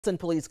Charleston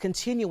Police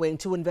continuing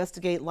to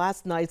investigate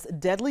last night's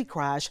deadly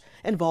crash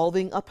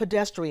involving a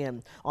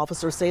pedestrian.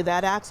 Officers say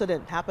that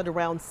accident happened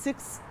around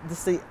 6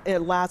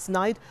 last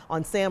night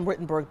on Sam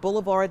Rittenberg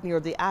Boulevard near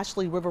the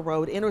Ashley River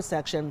Road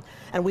intersection.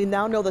 And we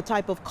now know the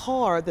type of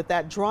car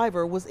that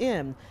driver was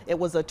in. It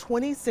was a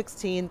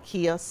 2016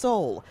 Kia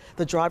Soul.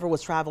 The driver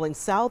was traveling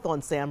south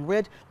on Sam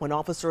Ritt when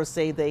officers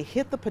say they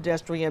hit the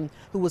pedestrian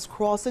who was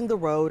crossing the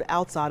road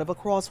outside of a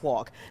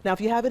crosswalk. Now,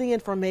 if you have any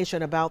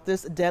information about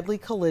this deadly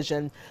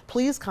collision,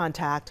 please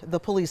contact the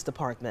police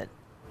department.